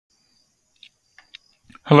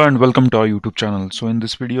Hello and welcome to our YouTube channel. So in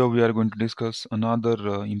this video we are going to discuss another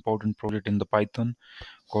important project in the Python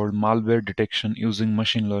called malware detection using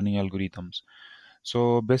machine learning algorithms.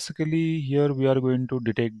 So basically here we are going to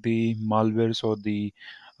detect the malwares or the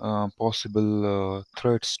possible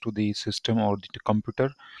threats to the system or the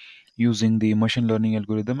computer using the machine learning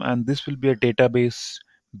algorithm, and this will be a database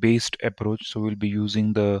based approach. So we'll be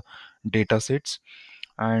using the data sets,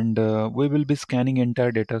 and we will be scanning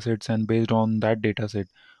entire data sets, and based on that data set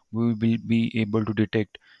we will be able to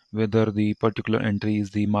detect whether the particular entry is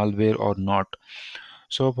the malware or not.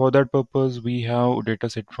 So for that purpose we have data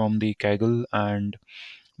set from the Kaggle, and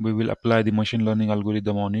we will apply the machine learning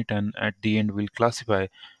algorithm on it, and at the end we'll classify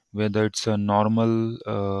whether it's a normal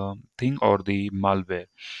thing or the malware.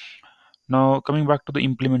 Now coming back to the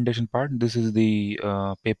implementation part, this is the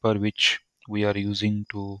paper which we are using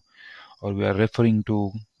to, or we are referring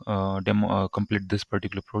to, complete this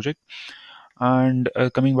particular project. And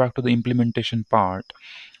coming back to the implementation part,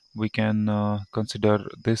 we can consider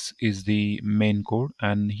this is the main code,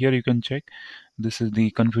 and here you can check this is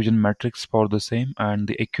the confusion matrix for the same, and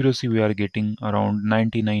the accuracy we are getting around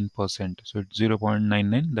 99%. So it's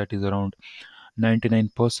 0.99, that is around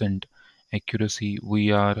 99% accuracy we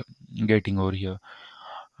are getting over here.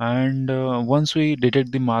 And once we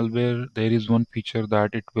detect the malware, there is one feature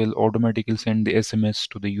that it will automatically send the SMS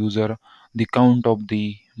to the user, the count of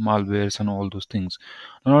the malwares and all those things.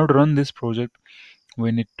 Now to run this project, we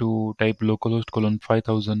need to type localhost colon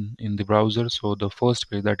 5000 in the browser. So the first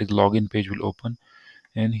page, that is login page, will open,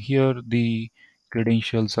 and here the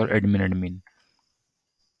credentials are admin.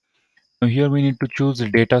 Now here we need to choose the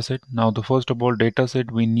data set. Now the first of all data set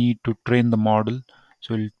we need to train the model.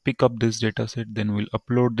 So we'll pick up this data set, then we'll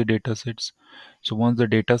upload the data sets. So once the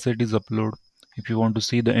data set is uploaded, if you want to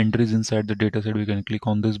see the entries inside the data set, we can click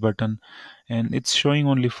on this button, and it's showing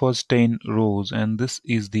only first 10 rows, and this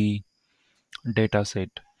is the data set.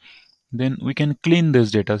 Then we can clean this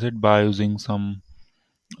data set by using some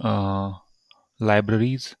uh,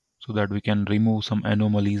 libraries, so that we can remove some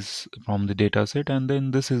anomalies from the dataset. And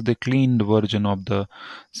then this is the cleaned version of the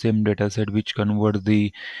same dataset, which converts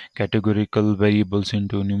the categorical variables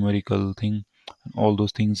into numerical thing. All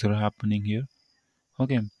those things are happening here.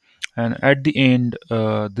 Okay, and at the end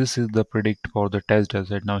this is the predict for the test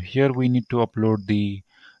dataset. Now here we need to upload the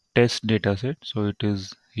test dataset, so it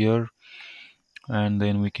is here, and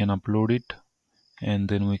then we can upload it, and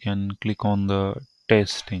then we can click on the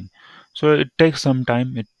testing. So it takes some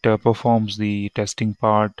time. It performs the testing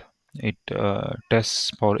part. It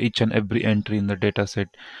tests for each and every entry in the dataset,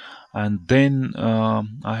 and then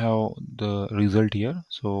I have the result here.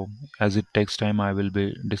 So as it takes time, I will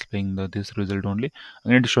be displaying this result only,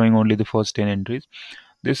 and it's showing only the first 10 entries.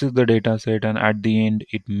 This is the data set, and at the end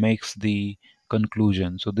it makes the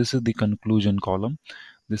conclusion. So this is the conclusion column.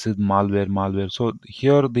 This is malware. So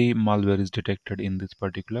here the malware is detected in this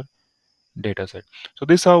particular data set. So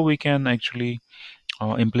this is how we can actually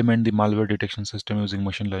implement the malware detection system using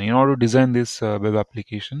machine learning. In order to design this web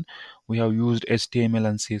application, we have used HTML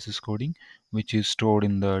and CSS coding, which is stored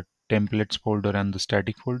in the templates folder and the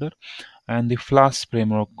static folder, and the Flask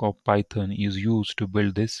framework of Python is used to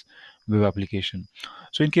build this web application.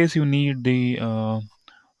 So in case you need the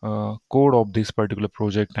code of this particular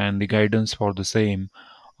project and the guidance for the same,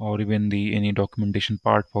 or even the any documentation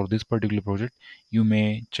part for this particular project, you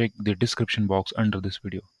may check the description box under this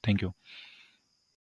video. Thank you.